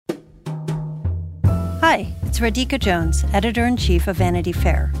Hi, it's Radhika Jones, Editor-in-Chief of Vanity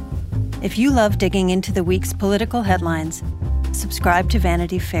Fair. If you love digging into the week's political headlines, subscribe to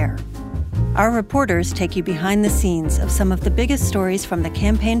Vanity Fair. Our reporters take you behind the scenes of some of the biggest stories from the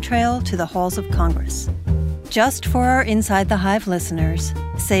campaign trail to the halls of Congress. Just for our Inside the Hive listeners,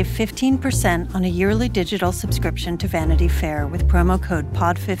 save 15% on a yearly digital subscription to Vanity Fair with promo code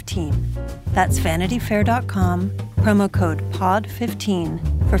POD15. That's vanityfair.com, promo code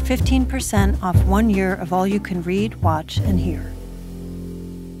POD15 for 15% off 1 year of all you can read, watch, and hear.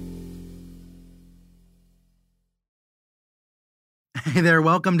 Hey there,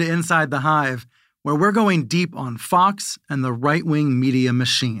 welcome to Inside the Hive, where we're going deep on Fox and the right-wing media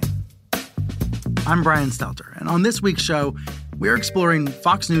machine. I'm Brian Stelter, and on this week's show, we're exploring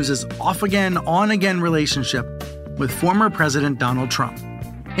Fox News' off-again, on-again relationship with former President Donald Trump,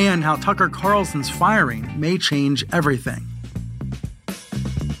 and how Tucker Carlson's firing may change everything.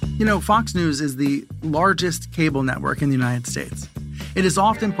 You know, Fox News is the largest cable network in the United States. It is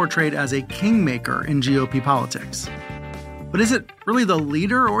often portrayed as a kingmaker in GOP politics. But is it really the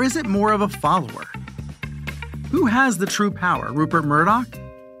leader, or is it more of a follower? Who has the true power, Rupert Murdoch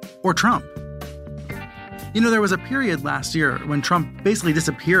or Trump? You know, there was a period last year when Trump basically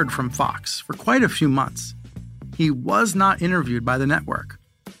disappeared from Fox for quite a few months. He was not interviewed by the network.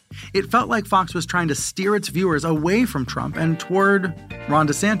 It felt like Fox was trying to steer its viewers away from Trump and toward Ron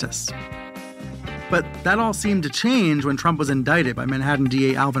DeSantis. But that all seemed to change when Trump was indicted by Manhattan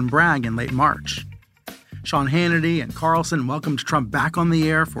DA Alvin Bragg in late March. Sean Hannity and Carlson welcomed Trump back on the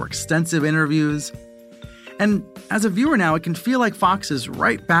air for extensive interviews. And as a viewer now, it can feel like Fox is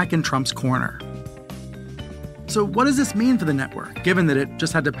right back in Trump's corner. So what does this mean for the network, given that it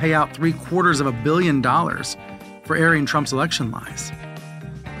just had to pay out $750 million for airing Trump's election lies?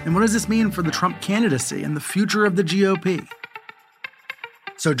 And what does this mean for the Trump candidacy and the future of the GOP?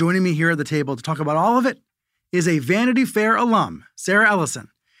 So joining me here at the table to talk about all of it is a Vanity Fair alum, Sarah Ellison.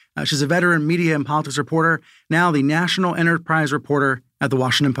 She's a veteran media and politics reporter, now the national enterprise reporter at The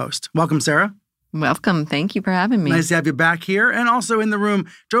Washington Post. Welcome, Sarah. Welcome. Thank you for having me. Nice to have you back here. And also in the room,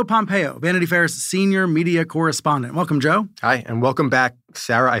 Joe Pompeo, Vanity Fair's senior media correspondent. Welcome, Joe. Hi, and welcome back,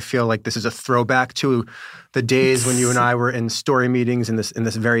 Sarah. I feel like this is a throwback to the days when you and I were in story meetings in this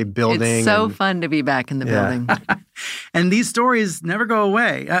very building. It's so fun to be back in the building. And these stories never go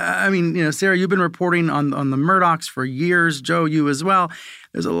away. I mean, you know, Sarah, you've been reporting on the Murdochs for years. Joe, you as well.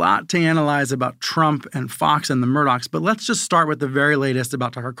 There's a lot to analyze about Trump and Fox and the Murdochs, but let's just start with the very latest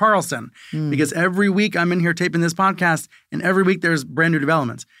about Tucker Carlson, because every week I'm in here taping this podcast, and every week there's brand new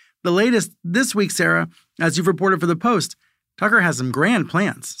developments. The latest this week, Sarah, as you've reported for the Post, Tucker has some grand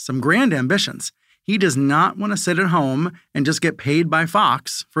plans, some grand ambitions. He does not want to sit at home and just get paid by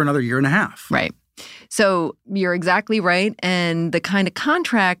Fox for another year and a half. Right. So you're exactly right. And the kind of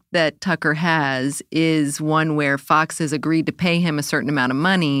contract that Tucker has is one where Fox has agreed to pay him a certain amount of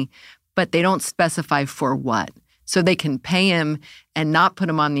money, but they don't specify for what. So they can pay him and not put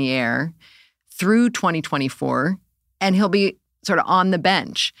him on the air through 2024, and he'll be sort of on the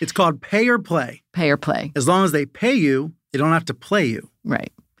bench. It's called pay or play. Pay or play. As long as they pay you, they don't have to play you.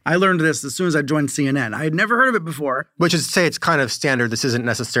 Right. I learned this as soon as I joined CNN. I had never heard of it before. Which is to say it's kind of standard. This isn't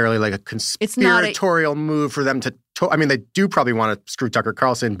necessarily like a conspiratorial move for them to I mean, they do probably want to screw Tucker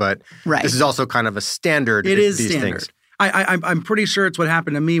Carlson, but this is also kind of a standard. It is these standard. Things. I'm pretty sure it's what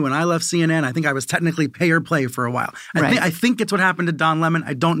happened to me when I left CNN. I think I was technically pay or play for a while. I think it's what happened to Don Lemon.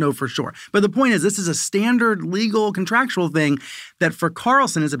 I don't know for sure. But the point is, this is a standard legal contractual thing that for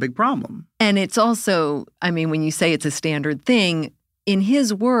Carlson is a big problem. And it's also, I mean, when you say it's a standard thing, in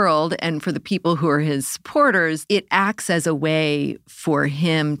his world and for the people who are his supporters, it acts as a way for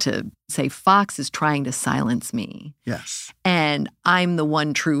him to say, Fox is trying to silence me. Yes. And I'm the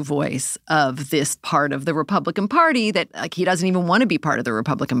one true voice of this part of the Republican Party that, like, he doesn't even want to be part of the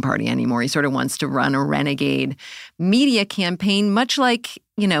Republican Party anymore. He sort of wants to run a renegade media campaign, much like,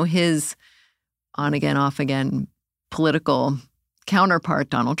 you know, his on-again, off-again political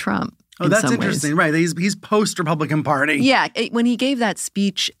counterpart, Donald Trump. Oh, that's interesting. Right. He's post-Republican Party. Yeah. When he gave that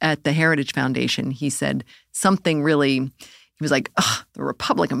speech at the Heritage Foundation, he said something really, he was like, ugh, the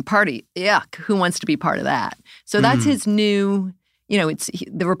Republican Party, yuck, who wants to be part of that? So that's his new, you know,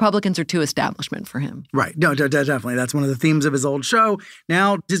 the Republicans are too establishment for him. Right. No, definitely. That's one of the themes of his old show.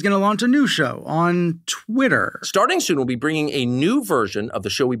 Now he's going to launch a new show on Twitter. Starting soon, we'll be bringing a new version of the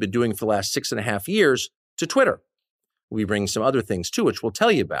show we've been doing for the last 6.5 years to Twitter. We'll be bringing some other things too, which we'll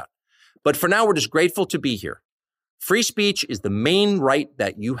tell you about. But for now, we're just grateful to be here. Free speech is the main right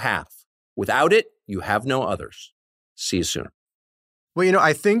that you have. Without it, you have no others. See you soon. Well, you know,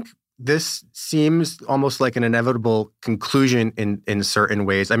 I think this seems almost like an inevitable conclusion in certain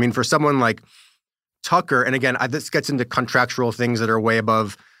ways. I mean, for someone like Tucker, and again, this gets into contractual things that are way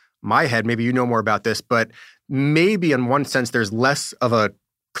above my head. Maybe you know more about this, but maybe in one sense there's less of a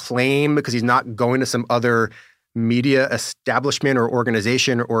claim because he's not going to some other media establishment or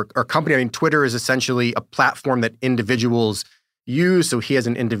organization or company. I mean, Twitter is essentially a platform that individuals use. So he as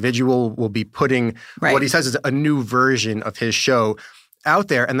an individual will be putting what he says is a new version of his show out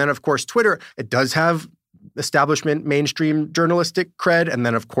there. And then, of course, Twitter, it does have establishment mainstream journalistic cred. And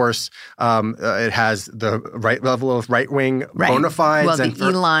then, of course, it has the right level of right-wing bona fides. Well, the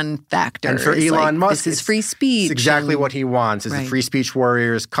Elon factor. And for Elon Musk, this is free speech. It's exactly what he wants, is the free speech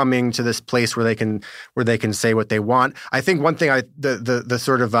warriors coming to this place where they can say what they want. I think one thing, the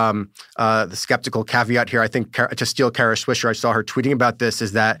sort of the skeptical caveat here, I think, to steal Kara Swisher, I saw her tweeting about this,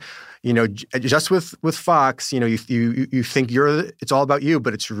 is that just with Fox, you think it's all about you,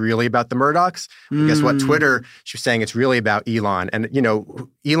 but it's really about the Murdochs. Guess what? Twitter, she was saying it's really about Elon. And,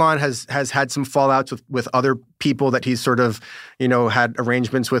 Elon has had some fallouts with other people that he's sort of, had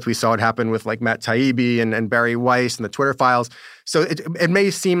arrangements with. We saw it happen with like Matt Taibbi and Barry Weiss and the Twitter files. So it may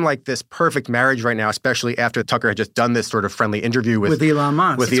seem like this perfect marriage right now, especially after Tucker had just done this sort of friendly interview with Elon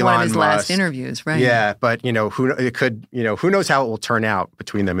Musk. It's one of his last interviews, right? Yeah, but who knows how it will turn out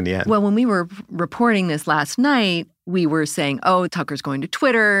between them in the end. Well, when we were reporting this last night, we were saying, "Oh, Tucker's going to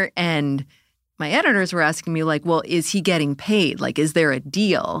Twitter," and my editors were asking me like, "Well, is he getting paid? Like, is there a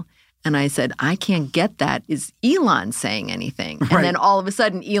deal?" And I said, "I can't get that. Is Elon saying anything?" Right. And then all of a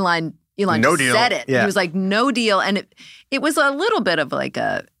sudden, Elon no just said it. Yeah. He was like, "No deal," and it was a little bit of like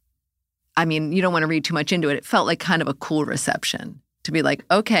you don't want to read too much into it. It felt like kind of a cool reception to be like,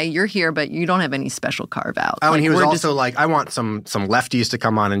 okay, you're here, but you don't have any special carve out. Oh, and he was also like, I want some lefties to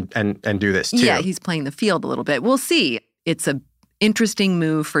come on and do this too. Yeah, he's playing the field a little bit. We'll see. It's an interesting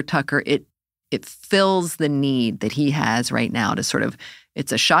move for Tucker. It fills the need that he has right now to sort of,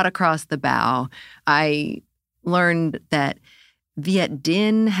 it's a shot across the bow. I learned that Viet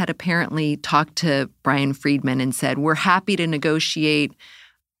Dinh had apparently talked to Brian Friedman and said, we're happy to negotiate,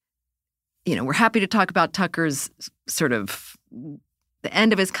 we're happy to talk about Tucker's sort of the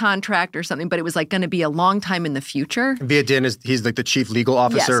end of his contract or something, but it was like going to be a long time in the future. Viet Dinh he's like the chief legal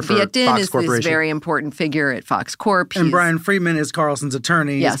officer for Viet Dinh Fox Corporation. Is this very important figure at Fox Corp. And Brian Friedman is Carlson's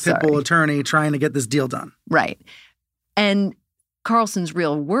attorney, his Pitbull attorney, trying to get this deal done. Right. And Carlson's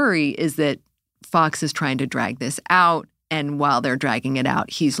real worry is that Fox is trying to drag this out, and while they're dragging it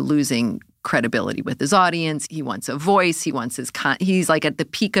out, he's losing credibility with his audience. He wants a voice. He wants he's like at the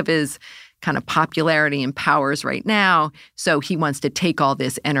peak of his kind of popularity and powers right now. So he wants to take all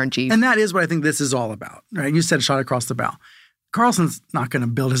this energy. And that is what I think this is all about, right? You said shot across the bow. Carlson's not going to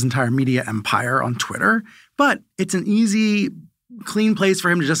build his entire media empire on Twitter, but it's an easy, clean place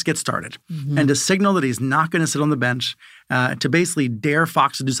for him to just get started and to signal that he's not going to sit on the bench, to basically dare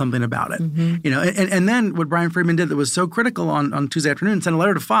Fox to do something about it. And then what Brian Friedman did that was so critical on Tuesday afternoon, sent a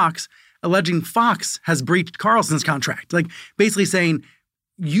letter to Fox alleging Fox has breached Carlson's contract, like basically saying,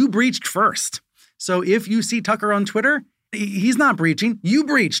 you breached first. So if you see Tucker on Twitter, he's not breaching. You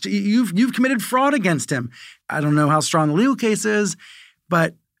breached. You've committed fraud against him. I don't know how strong the legal case is,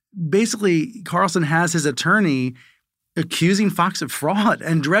 but basically Carlson has his attorney accusing Fox of fraud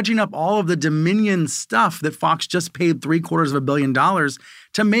and dredging up all of the Dominion stuff that Fox just paid $750 million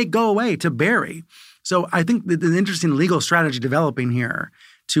to make go away, to bury. So I think that an interesting legal strategy developing here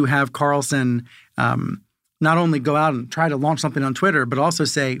to have Carlson not only go out and try to launch something on Twitter, but also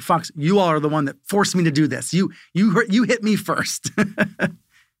say, Fox, you all are the one that forced me to do this. You hit me first.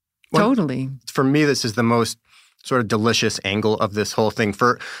 Totally. For me, this is the most sort of delicious angle of this whole thing.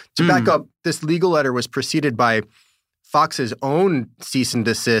 To back up, this legal letter was preceded by Fox's own cease and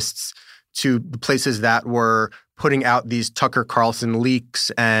desists to the places that were putting out these Tucker Carlson leaks.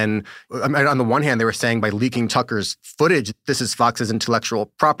 And on the one hand, they were saying by leaking Tucker's footage, this is Fox's intellectual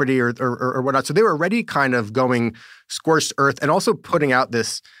property or whatnot. So they were already kind of going scorched earth and also putting out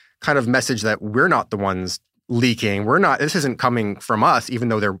this kind of message that we're not the ones leaking. This isn't coming from us, even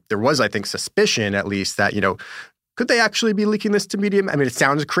though there was, I think, suspicion at least that, could they actually be leaking this to Medium? I mean, it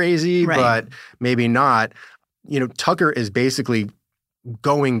sounds crazy, but maybe not. Tucker is basically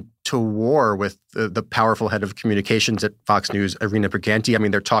going to war with the powerful head of communications at Fox News, Irina Briganti. I mean,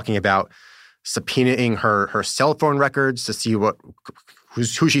 they're talking about subpoenaing her cell phone records to see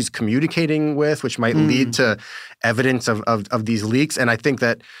who she's communicating with, which might lead to evidence of these leaks. And I think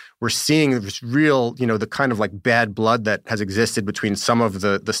that we're seeing this real, the kind of like bad blood that has existed between some of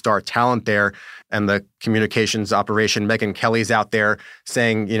the star talent there and the communications operation. Megyn Kelly's out there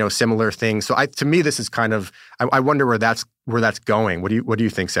saying, similar things. So to me, this is kind of, I wonder where that's going. What do you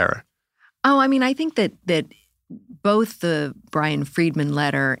think, Sarah? Oh, I mean, I think that both the Brian Friedman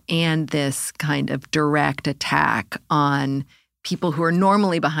letter and this kind of direct attack on people who are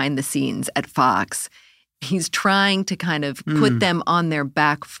normally behind the scenes at Fox, he's trying to kind of put them on their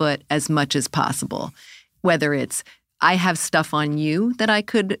back foot as much as possible. Whether it's, I have stuff on you that I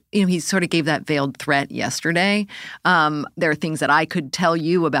could, he sort of gave that veiled threat yesterday. There are things that I could tell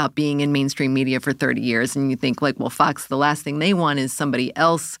you about being in mainstream media for 30 years. And you think like, well, Fox, the last thing they want is somebody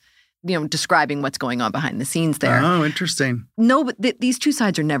else, describing what's going on behind the scenes there. Oh, interesting. No, but these two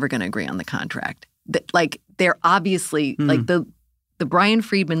sides are never going to agree on the contract. They're obviously like the Brian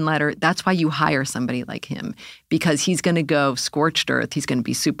Friedman letter, that's why you hire somebody like him, because he's going to go scorched earth. He's going to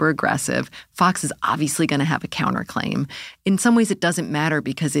be super aggressive. Fox is obviously going to have a counterclaim. In some ways, it doesn't matter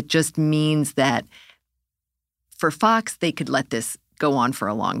because it just means that for Fox, they could let this go on for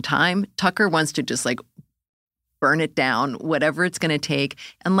a long time. Tucker wants to just burn it down, whatever it's going to take,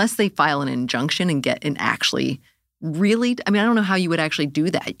 unless they file an injunction and get an actually really, I don't know how you would actually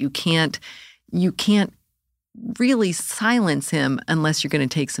do that. You can't really silence him unless you're going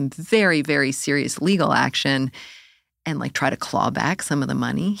to take some very, very serious legal action and try to claw back some of the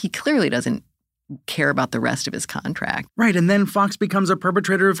money. He clearly doesn't care about the rest of his contract. Right. And then Fox becomes a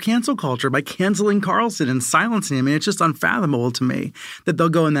perpetrator of cancel culture by canceling Carlson and silencing him. It's just unfathomable to me that they'll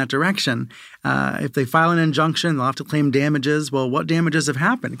go in that direction. If they file an injunction, they'll have to claim damages. Well, what damages have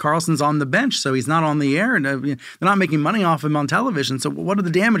happened? Carlson's on the bench, so he's not on the air. And they're not making money off him on television. So what are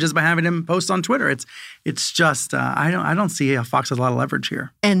the damages by having him post on Twitter? It's just I don't see how Fox has a lot of leverage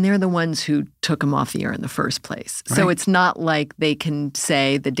here. And they're the ones who took him off the air in the first place. Right. So it's not like they can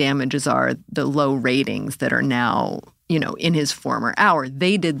say the damages are the low ratings that are now, in his former hour.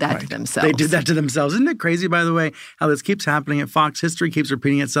 They did that to themselves. They did that to themselves. Isn't it crazy, by the way, how this keeps happening at Fox? History keeps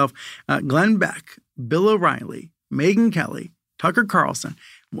repeating itself. Glenn Beck, Bill O'Reilly, Megyn Kelly, Tucker Carlson.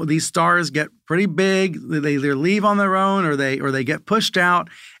 Well, these stars get pretty big. They either leave on their own or they get pushed out.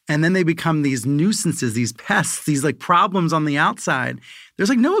 And then they become these nuisances, these pests, these problems on the outside. There's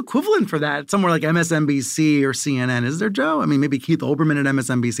no equivalent for that somewhere like MSNBC or CNN. Is there, Joe? maybe Keith Olbermann at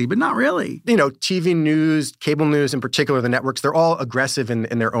MSNBC, but not really. TV news, cable news in particular, the networks, they're all aggressive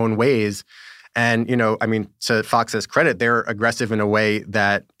in their own ways. And, to Fox's credit, they're aggressive in a way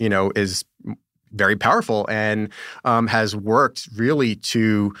that, is very powerful and has worked really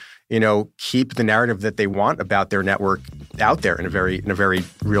to, keep the narrative that they want about their network out there in a very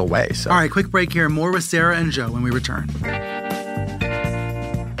real way. So. All right, quick break here. More with Sarah and Joe when we return.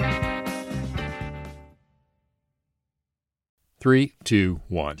 3, 2,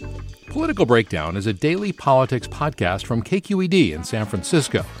 1. Political Breakdown is a daily politics podcast from KQED in San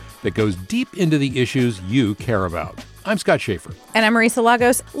Francisco that goes deep into the issues you care about. I'm Scott Schaefer. And I'm Marisa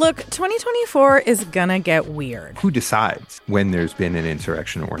Lagos. Look, 2024 is gonna get weird. Who decides when there's been an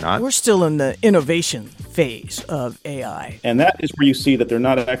insurrection or not? We're still in the innovation phase of AI. And that is where you see that they're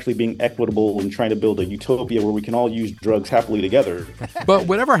not actually being equitable and trying to build a utopia where we can all use drugs happily together. But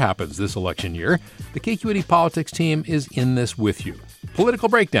whatever happens this election year, the KQED politics team is in this with you. Political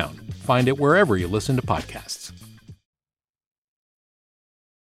Breakdown. Find it wherever you listen to podcasts.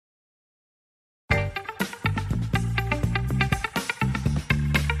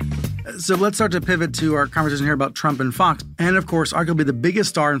 So let's start to pivot to our conversation here about Trump and Fox. And of course, arguably the biggest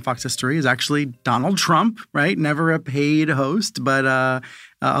star in Fox history is actually Donald Trump, right? Never a paid host, but a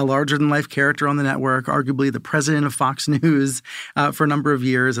larger-than-life character on the network, arguably the president of Fox News for a number of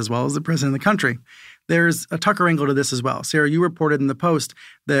years, as well as the president of the country. There's a Tucker angle to this as well. Sarah, you reported in the Post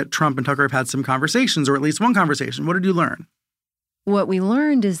that Trump and Tucker have had some conversations, or at least one conversation. What did you learn? What we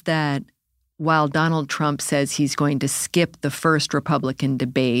learned is that while Donald Trump says he's going to skip the first Republican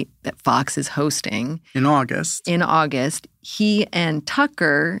debate that Fox is hosting in August, he and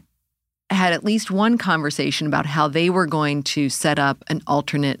Tucker had at least one conversation about how they were going to set up an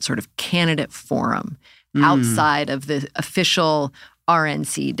alternate sort of candidate forum outside of the official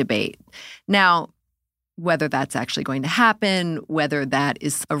RNC debate. Now, whether that's actually going to happen, whether that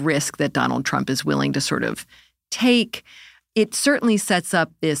is a risk that Donald Trump is willing to sort of take, it certainly sets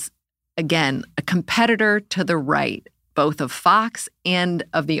up this, again, a competitor to the right, both of Fox and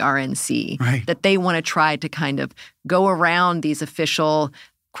of the RNC, right, that they want to try to kind of go around these official,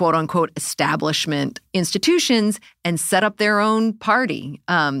 quote-unquote, establishment institutions and set up their own party,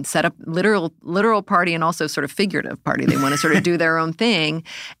 set up literal party and also sort of figurative party. They want to sort of do their own thing.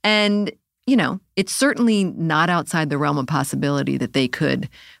 And, it's certainly not outside the realm of possibility that they could,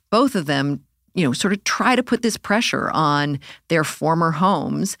 both of them, sort of try to put this pressure on their former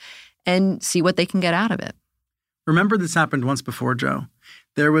homes and see what they can get out of it. Remember, this happened once before, Joe.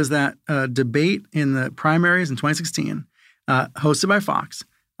 There was that debate in the primaries in 2016, hosted by Fox,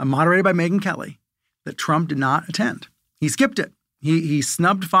 moderated by Megyn Kelly, that Trump did not attend. He skipped it. He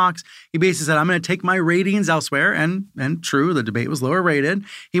snubbed Fox. He basically said, I'm going to take my ratings elsewhere. And true, the debate was lower rated.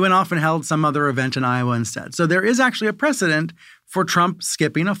 He went off and held some other event in Iowa instead. So there is actually a precedent for Trump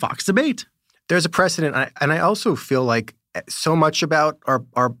skipping a Fox debate. There's a precedent. And I also feel like so much about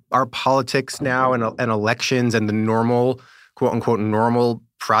our politics now and elections and the normal, quote unquote, normal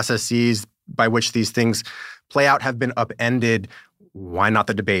processes by which these things play out have been upended. Why not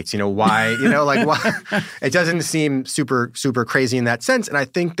the debates? Why? Why? It doesn't seem super, super crazy in that sense. And I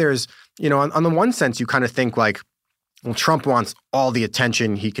think there's, on the one sense, you kind of think like, well, Trump wants all the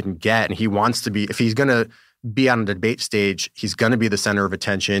attention he can get. And he wants to be, if he's going to be on a debate stage, he's going to be the center of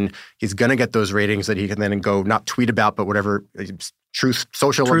attention. He's going to get those ratings that he can then go not tweet about, but whatever truth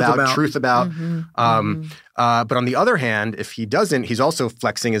about. Mm-hmm. But on the other hand, if he doesn't, he's also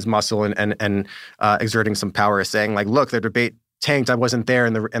flexing his muscle and exerting some power, saying like, look, the debate tanked. I wasn't there,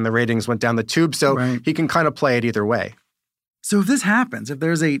 and the ratings went down the tube. So he can kind of play it either way. So if this happens, if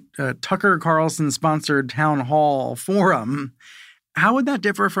there's a Tucker Carlson-sponsored town hall forum, how would that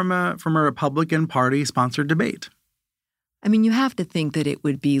differ from a Republican Party-sponsored debate? I mean, you have to think that it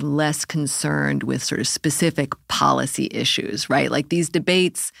would be less concerned with sort of specific policy issues, right? Like these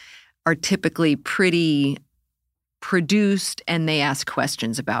debates are typically pretty produced, and they ask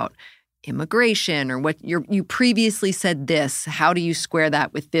questions about immigration or what you previously said this. How do you square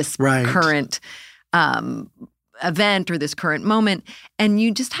that with this current event or this current moment? And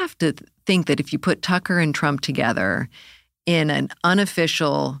you just have to think that if you put Tucker and Trump together in an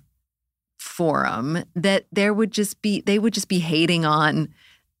unofficial forum, that they would just be hating on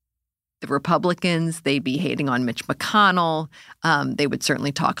the Republicans. They'd be hating on Mitch McConnell. They would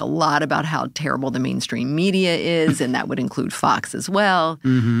certainly talk a lot about how terrible the mainstream media is, and that would include Fox as well.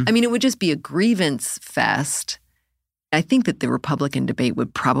 Mm-hmm. I mean, it would just be a grievance fest. I think that the Republican debate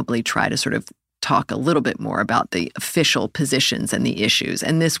would probably try to sort of talk a little bit more about the official positions and the issues.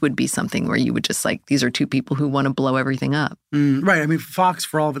 And this would be something where you would just like, these are two people who want to blow everything up. Right. I mean, Fox,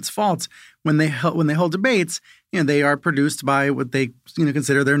 for all of its faults, when they hold debates, they are produced by what they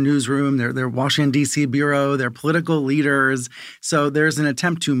consider their newsroom, their Washington, D.C. bureau, their political leaders. So there's an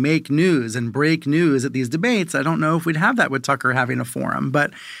attempt to make news and break news at these debates. I don't know if we'd have that with Tucker having a forum,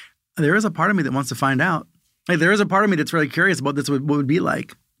 but there is a part of me that wants to find out. Like, there is a part of me that's really curious about this, what it would be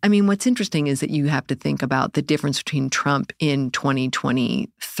like. I mean, what's interesting is that you have to think about the difference between Trump in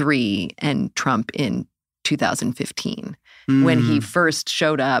 2023 and Trump in 2015. When he first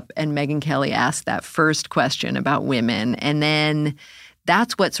showed up and Megyn Kelly asked that first question about women. And then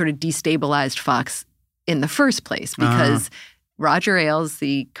that's what sort of destabilized Fox in the first place, because Roger Ailes,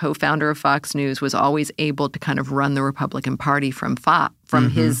 the co-founder of Fox News, was always able to kind of run the Republican Party from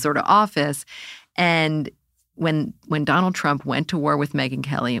his sort of office. And when Donald Trump went to war with Megyn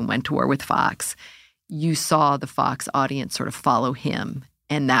Kelly and went to war with Fox, you saw the Fox audience sort of follow him.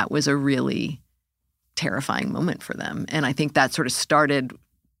 And that was a really terrifying moment for them. And I think that sort of started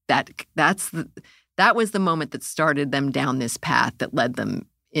that was the moment that started them down this path that led them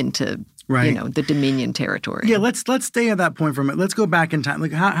into the Dominion territory. Yeah, let's stay at that point for a minute. Let's go back in time.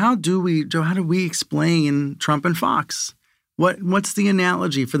 Like how do we explain Trump and Fox? What's the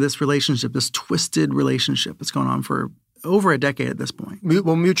analogy for this relationship, this twisted relationship that's going on for over a decade at this point?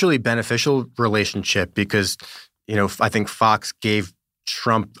 Well, mutually beneficial relationship, because I think Fox gave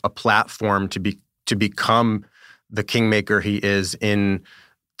Trump a platform to become the kingmaker he is in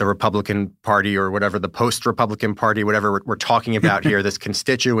the Republican Party, or whatever, the post-Republican Party, whatever we're talking about here, this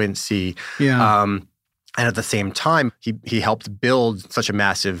constituency. Yeah. And at the same time, he helped build such a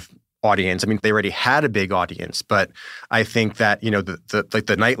massive audience. I mean, they already had a big audience, but I think that,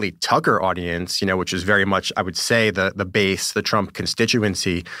 the nightly Tucker audience, which is very much, I would say, the base, the Trump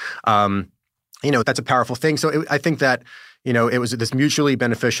constituency, that's a powerful thing. So I think that, it was this mutually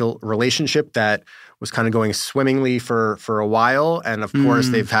beneficial relationship that was kind of going swimmingly for a while. And of course,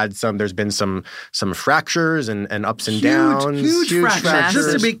 there's been some fractures and ups and downs. Huge fractures.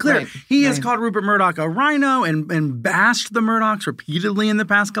 Just to be clear, he has called Rupert Murdoch a rhino and bashed the Murdochs repeatedly in the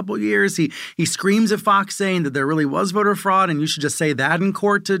past couple of years. He screams at Fox saying that there really was voter fraud and you should just say that in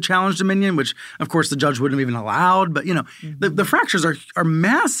court to challenge Dominion, which of course the judge wouldn't have even allowed. But, the fractures are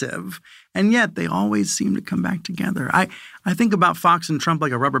massive. And yet they always seem to come back together. I think about Fox and Trump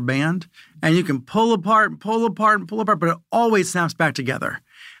like a rubber band, and you can pull apart, but it always snaps back together.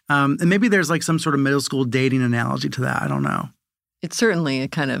 And maybe there's like some sort of middle school dating analogy to that. I don't know. It's certainly a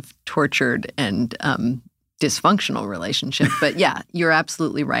kind of tortured and dysfunctional relationship. But yeah, you're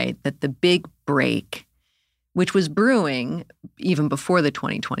absolutely right that the big break, which was brewing even before the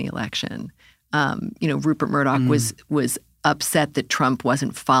 2020 election, Rupert Murdoch was upset that Trump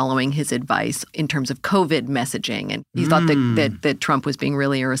wasn't following his advice in terms of COVID messaging. And he thought that Trump was being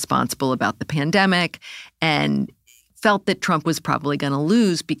really irresponsible about the pandemic and felt that Trump was probably going to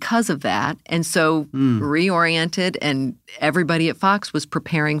lose because of that. And so reoriented, and everybody at Fox was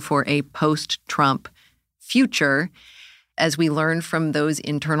preparing for a post-Trump future. As we learned from those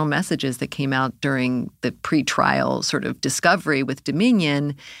internal messages that came out during the pre-trial sort of discovery with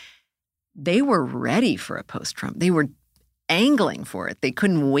Dominion, they were ready for a post-Trump. They were angling for it. They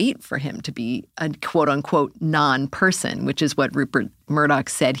couldn't wait for him to be a quote-unquote non-person, which is what Rupert Murdoch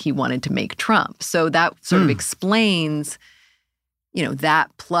said he wanted to make Trump. So that sort of explains, that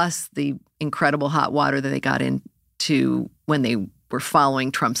plus the incredible hot water that they got into when they were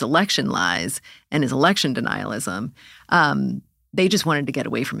following Trump's election lies and his election denialism. They just wanted to get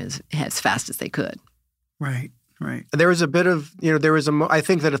away from him as fast as they could. Right. There was a bit of, I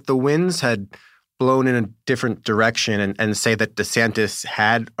think that if the winds had blown in a different direction and say that DeSantis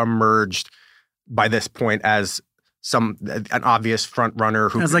had emerged by this point as an obvious front runner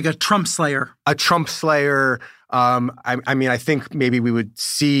who as like a Trump slayer. I think maybe we would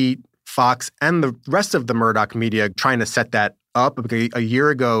see Fox and the rest of the Murdoch media trying to set that up. Because a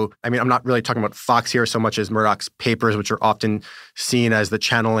year ago, I'm not really talking about Fox here so much as Murdoch's papers, which are often seen as the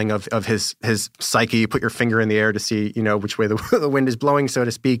channeling of his psyche. You put your finger in the air to see, which way the wind is blowing, so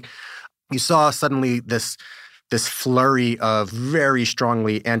to speak. You saw suddenly this flurry of very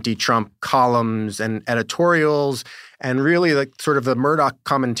strongly anti-Trump columns and editorials, and really like sort of the Murdoch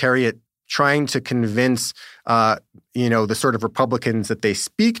commentariat trying to convince the sort of Republicans that they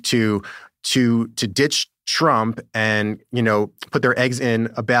speak to ditch Trump and put their eggs in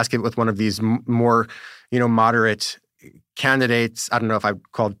a basket with one of these more moderate candidates. I don't know if I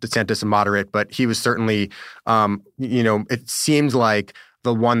called DeSantis a moderate, but he was certainly it seemed like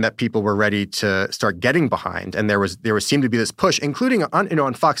the one that people were ready to start getting behind. And there seemed to be this push, including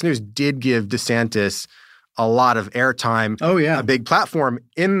on Fox News, did give DeSantis a lot of airtime. Oh, yeah. A big platform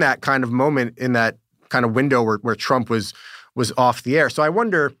in that kind of moment, in that kind of window where Trump was off the air. So I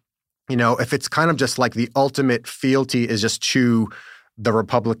wonder, if it's kind of just like the ultimate fealty is just to the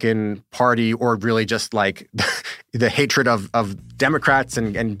Republican Party, or really just like the hatred of Democrats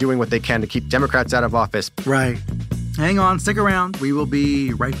and doing what they can to keep Democrats out of office. Right. Hang on, stick around. We will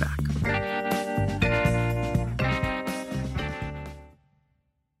be right back.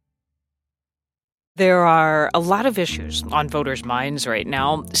 There are a lot of issues on voters' minds right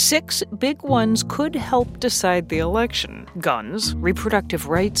now. 6 big ones could help decide the election: guns, reproductive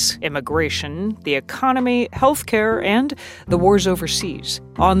rights, immigration, the economy, healthcare, and the wars overseas.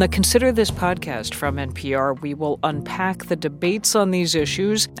 On the Consider This podcast from NPR, we will unpack the debates on these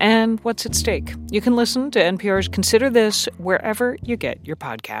issues and what's at stake. You can listen to NPR's Consider This wherever you get your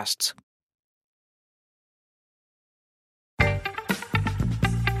podcasts.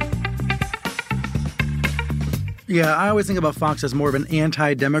 Yeah, I always think about Fox as more of an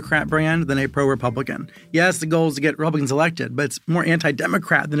anti-Democrat brand than a pro-Republican. Yes, the goal is to get Republicans elected, but it's more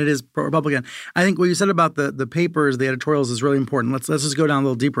anti-Democrat than it is pro-Republican. I think what you said about the papers, the editorials is really important. Let's just go down a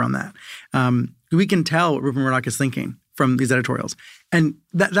little deeper on that. We can tell what Rupert Murdoch is thinking from these editorials. And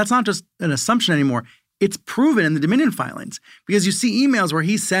that's not just an assumption anymore. It's proven in the Dominion filings, because you see emails where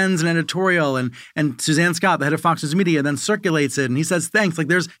he sends an editorial and Suzanne Scott, the head of Fox News Media, then circulates it and he says thanks. Like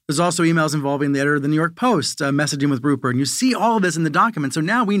there's also emails involving the editor of the New York Post messaging with Rupert, and you see all of this in the document. So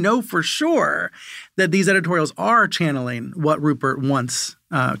now we know for sure that these editorials are channeling what Rupert wants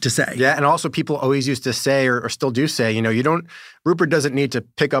to say. Yeah, and also people always used to say, or still do say, Rupert doesn't need to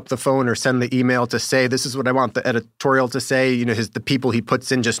pick up the phone or send the email to say, this is what I want the editorial to say. The people he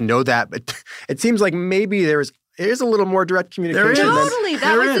puts in just know that. But it seems like maybe there is a little more direct communication. Totally.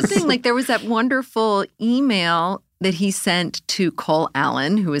 That was the thing. Like there was that wonderful email that he sent to Cole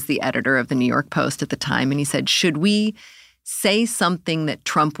Allen, who was the editor of the New York Post at the time. And he said, should we say something that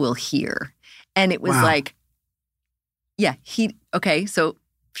Trump will hear? And it was like, yeah, so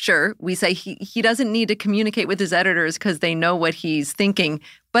sure, we say he doesn't need to communicate with his editors because they know what he's thinking,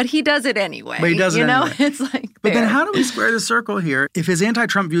 but he does it anyway. But he does it anyway. It's like But then how do we square the circle here? If his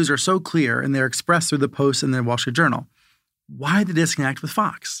anti-Trump views are so clear and they're expressed through the Post and the Wall Street Journal, why the disconnect with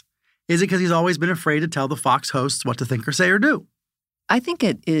Fox? Is it because he's always been afraid to tell the Fox hosts what to think or say or do? I think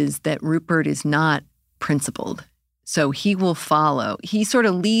it is that Rupert is not principled. So he will follow. He sort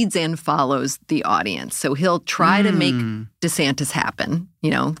of leads and follows the audience. So he'll try to make DeSantis happen.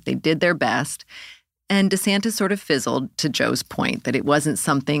 They did their best. And DeSantis sort of fizzled, to Joe's point, that it wasn't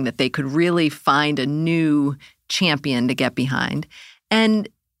something that they could really find a new champion to get behind. And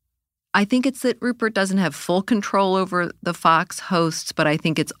I think it's that Rupert doesn't have full control over the Fox hosts, but I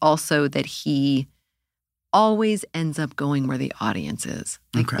think it's also that he always ends up going where the audience is.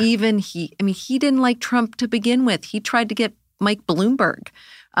 Like Okay. even he didn't like Trump to begin with. He tried to get Mike Bloomberg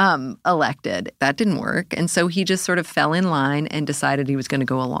elected. That didn't work. And so he just sort of fell in line and decided he was going to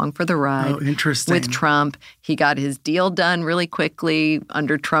go along for the ride. Oh, interesting. With Trump. He got his deal done really quickly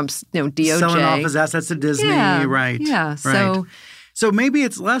under Trump's DOJ. Selling off his assets to Disney, Yeah, right. yeah. Right. So maybe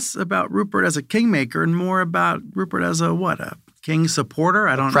it's less about Rupert as a kingmaker and more about Rupert as a king supporter?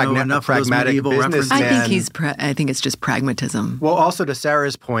 I don't know enough of those medieval references. I think it's just pragmatism. Well, also to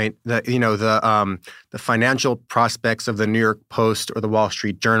Sarah's point, that the financial prospects of the New York Post or the Wall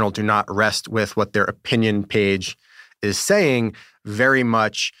Street Journal do not rest with what their opinion page is saying. Very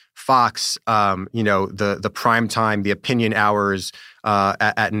much Fox, the prime time, the opinion hours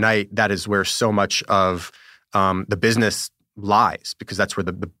at night. That is where so much of the business lies, because that's where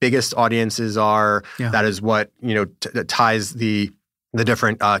the biggest audiences are. Yeah. That is what ties the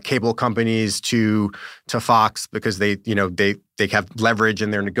different cable companies to Fox, because they have leverage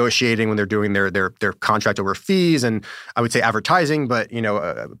and they're negotiating when they're doing their contract over fees and I would say advertising. But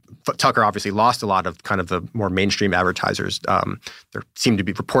Tucker obviously lost a lot of kind of the more mainstream advertisers. There seem to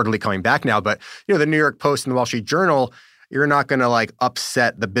be reportedly coming back now, but the New York Post and the Wall Street Journal, you're not going to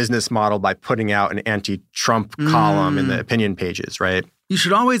upset the business model by putting out an anti-Trump column in the opinion pages, right? You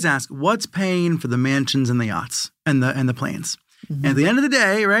should always ask, what's paying for the mansions and the yachts and the planes? Mm-hmm. And at the end of the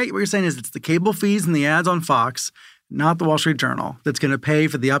day, right, what you're saying is it's the cable fees and the ads on Fox, not the Wall Street Journal, that's going to pay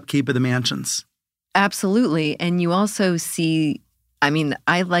for the upkeep of the mansions. Absolutely. And you also see,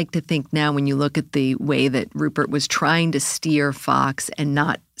 I like to think now when you look at the way that Rupert was trying to steer Fox and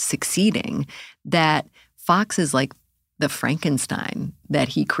not succeeding, that Fox is like the Frankenstein that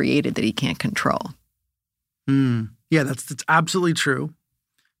he created that he can't control. Yeah, that's absolutely true.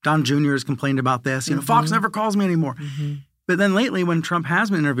 Don Jr. has complained about this. Fox never calls me anymore. Mm-hmm. But then lately, when Trump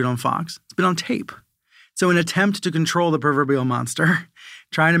has been interviewed on Fox, it's been on tape. So an attempt to control the proverbial monster,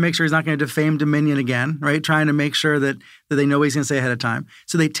 trying to make sure he's not going to defame Dominion again, right? Trying to make sure that they know what he's going to say ahead of time.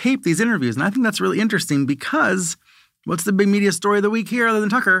 So they tape these interviews. And I think that's really interesting because what's the big media story of the week here other than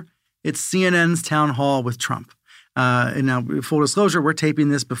Tucker? It's CNN's town hall with Trump. And now, full disclosure, we're taping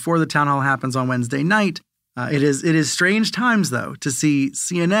this before the town hall happens on Wednesday night. It is strange times, though, to see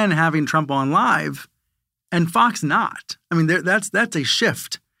CNN having Trump on live and Fox not. That's a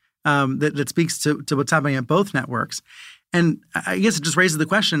shift that speaks to what's happening at both networks. And I guess it just raises the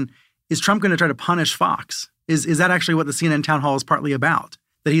question, is Trump going to try to punish Fox? Is that actually what the CNN town hall is partly about,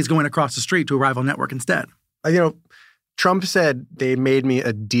 that he's going across the street to a rival network instead? Trump said they made me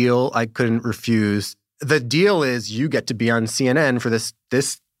a deal I couldn't refuse. The deal is you get to be on CNN for this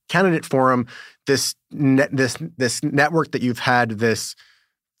candidate forum, this network that you've had this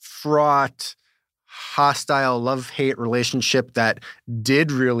fraught, hostile love-hate relationship that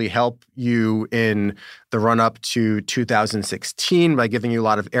did really help you in the run-up to 2016 by giving you a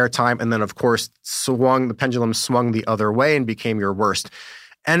lot of airtime, and then, of course, the pendulum swung the other way and became your worst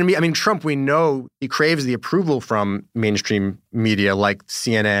enemy. Trump, we know he craves the approval from mainstream media like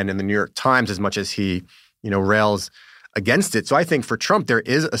CNN and the New York Times as much as he, rails against it. So I think for Trump, there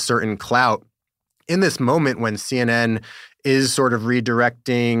is a certain clout in this moment when CNN is sort of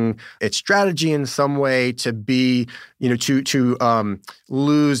redirecting its strategy in some way to be, to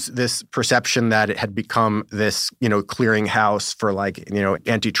lose this perception that it had become this, clearinghouse for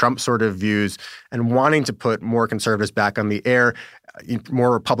anti-Trump sort of views and wanting to put more conservatives back on the air.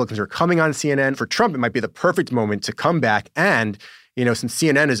 More Republicans are coming on CNN. For Trump, it might be the perfect moment to come back. And, since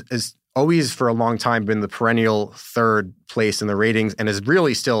CNN is always for a long time been the perennial third place in the ratings and is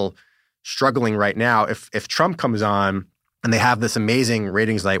really still struggling right now, if Trump comes on and they have this amazing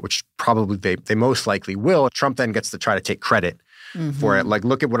ratings night, which probably they most likely will, Trump then gets to try to take credit for it.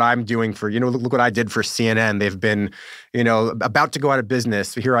 Look at what I'm doing for, look what I did for CNN. They've been, about to go out of business.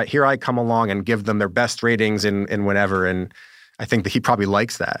 So here I come along and give them their best ratings in whatever. And I think that he probably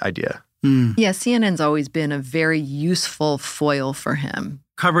likes that idea. Yeah, CNN's always been a very useful foil for him.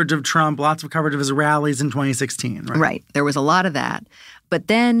 Coverage of Trump, lots of coverage of his rallies in 2016, right? Right. There was a lot of that. But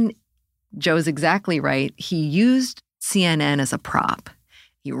then Joe's exactly right. He used CNN as a prop.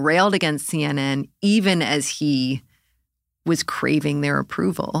 He railed against CNN even as he was craving their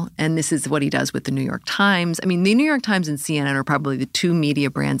approval. And this is what he does with the New York Times. The New York Times and CNN are probably the two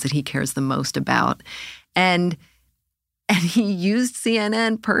media brands that he cares the most about. And he used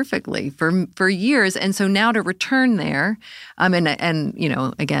CNN perfectly for years. And so now to return there, and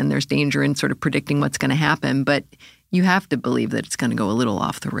again, there's danger in sort of predicting what's going to happen, but you have to believe that it's going to go a little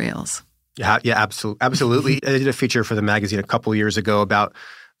off the rails. Yeah, absolutely. I did a feature for the magazine a couple years ago about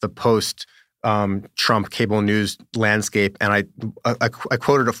the post-Trump cable news landscape, and I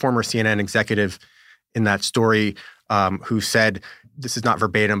quoted a former CNN executive in that story who said, this is not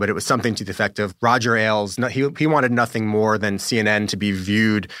verbatim, but it was something to the effect of Roger Ailes, he wanted nothing more than CNN to be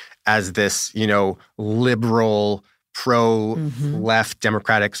viewed as this, liberal, pro-left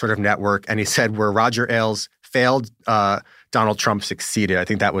Democratic sort of network. And he said, where Roger Ailes failed, Donald Trump succeeded. I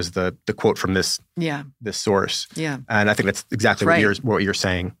think that was the quote from this source. Yeah. And I think that's exactly what you're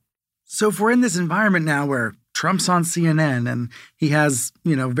saying. So if we're in this environment now where Trump's on CNN and he has,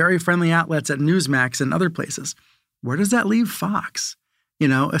 very friendly outlets at Newsmax and other places, where does that leave Fox?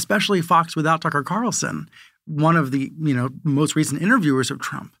 Especially Fox without Tucker Carlson, one of the, most recent interviewers of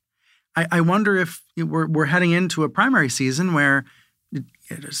Trump. I wonder if we're heading into a primary season where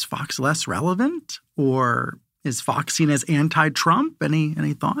is Fox less relevant, or is Fox seen as anti-Trump?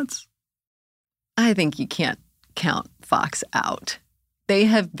 Any thoughts? I think you can't count Fox out. They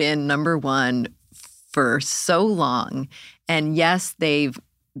have been number one for so long. And yes, they've,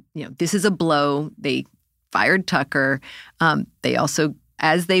 this is a blow. They fired Tucker. They also,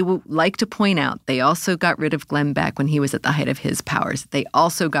 as they like to point out, they also got rid of Glenn Beck when he was at the height of his powers. They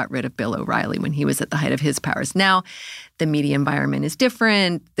also got rid of Bill O'Reilly when he was at the height of his powers. Now, the media environment is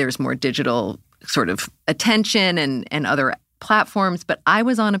different. There's more digital sort of attention and other platforms. But I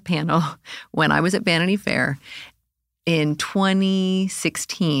was on a panel when I was at Vanity Fair in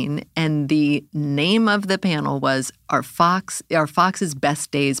 2016, and the name of the panel was "Are Fox's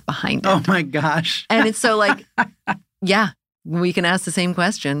Best Days Behind It?" Oh my gosh! And it's so like, yeah, we can ask the same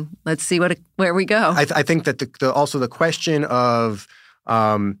question. Let's see where we go. I think that also the question of,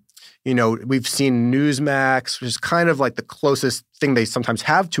 we've seen Newsmax, which is kind of like the closest thing they sometimes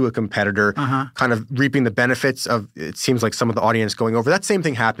have to a competitor, kind of reaping the benefits of, it seems like some of the audience going over. That same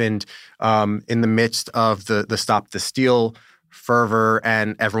thing happened in the midst of the Stop the Steal fervor,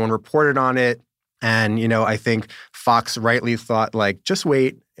 and everyone reported on it. And, I think Fox rightly thought, just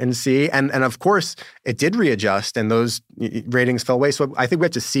wait and see. And of course, it did readjust, and those ratings fell away. So I think we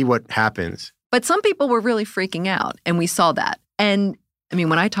have to see what happens. But some people were really freaking out, and we saw that. And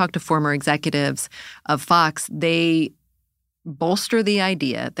when I talk to former executives of Fox, they bolster the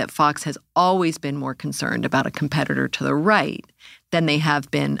idea that Fox has always been more concerned about a competitor to the right than they have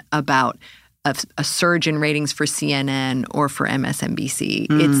been about a surge in ratings for CNN or for MSNBC.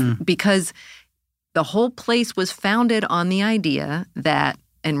 It's because the whole place was founded on the idea that,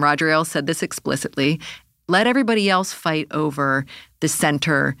 and Roger Ailes said this explicitly, let everybody else fight over the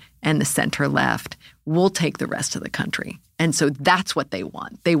center and the center left. We'll take the rest of the country. And so that's what they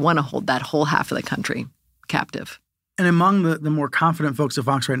want. They want to hold that whole half of the country captive. And among the more confident folks at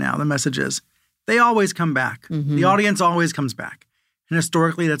Fox right now, the message is they always come back. The audience always comes back. And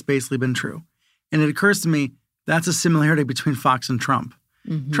historically, that's basically been true. And it occurs to me that's a similarity between Fox and Trump.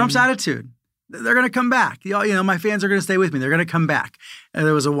 Trump's attitude, they're going to come back. My fans are going to stay with me. They're going to come back. And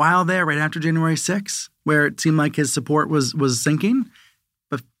there was a while there right after January 6th where it seemed like his support was sinking.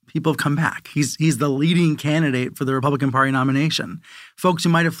 People have come back. He's the leading candidate for the Republican Party nomination. Folks who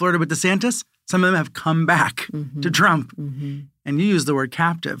might have flirted with DeSantis, some of them have come back to Trump. And you use the word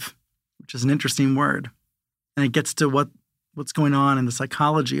captive, which is an interesting word. And it gets to what's going on in the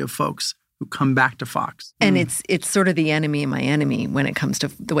psychology of folks who come back to Fox. And it's sort of the enemy of my enemy when it comes to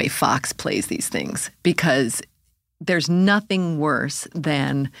the way Fox plays these things, because there's nothing worse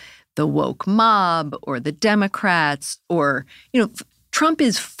than the woke mob or the Democrats or, Trump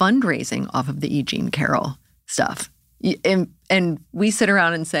is fundraising off of the E. Jean Carroll stuff. And we sit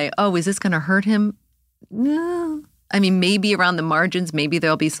around and say, oh, is this going to hurt him? No. Maybe around the margins, maybe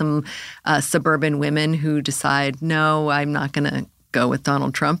there'll be some suburban women who decide, no, I'm not going to go with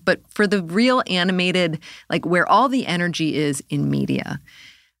Donald Trump. But for the real animated, where all the energy is in media,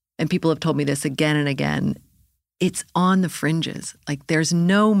 and people have told me this again and again, it's on the fringes. There's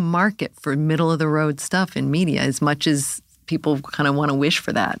no market for middle-of-the-road stuff in media as much as people kind of want to wish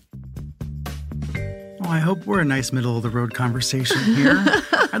for that. Well, I hope we're a nice middle-of-the-road conversation here.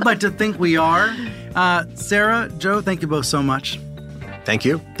 I'd like to think we are. Sarah, Joe, thank you both so much. Thank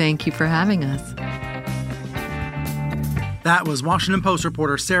you. Thank you for having us. That was Washington Post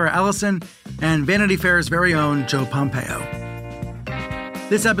reporter Sarah Ellison and Vanity Fair's very own Joe Pompeo.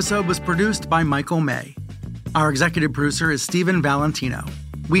 This episode was produced by Michael May. Our executive producer is Stephen Valentino.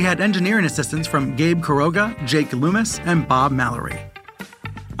 We had engineering assistance from Gabe Quiroga, Jake Loomis, and Bob Mallory.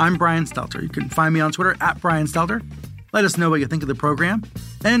 I'm Brian Stelter. You can find me on Twitter @Brian Stelter. Let us know what you think of the program.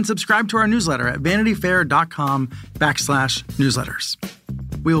 And subscribe to our newsletter at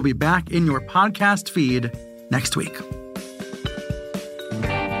vanityfair.com/newsletters. We will be back in your podcast feed next week.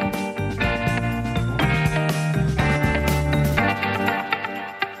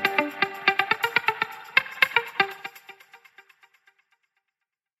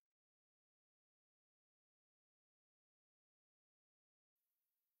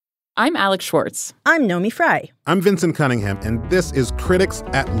 I'm Alex Schwartz. I'm Nomi Fry. I'm Vincent Cunningham, and this is Critics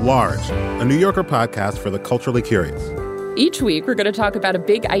at Large, a New Yorker podcast for the culturally curious. Each week, we're going to talk about a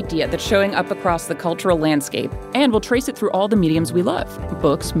big idea that's showing up across the cultural landscape, and we'll trace it through all the mediums we love: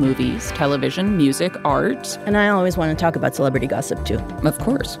 books, movies, television, music, art. And I always want to talk about celebrity gossip, too. Of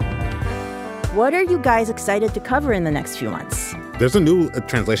course. What are you guys excited to cover in the next few months? There's a new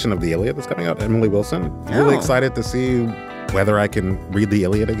translation of the Iliad that's coming out, Emily Wilson. Really excited to see whether I can read the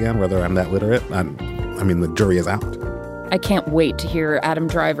Iliad again, whether I'm that literate. I mean, the jury is out. I can't wait to hear Adam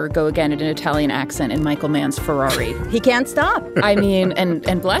Driver go again in an Italian accent in Michael Mann's Ferrari. He can't stop. I mean,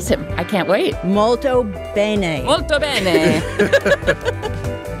 and bless him. I can't wait. Molto bene. Molto bene.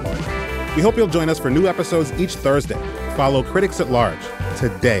 We hope you'll join us for new episodes each Thursday. Follow Critics at Large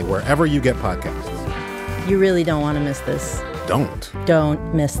today, wherever you get podcasts. You really don't want to miss this. Don't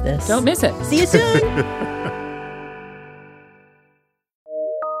miss this. Don't miss it. See you soon.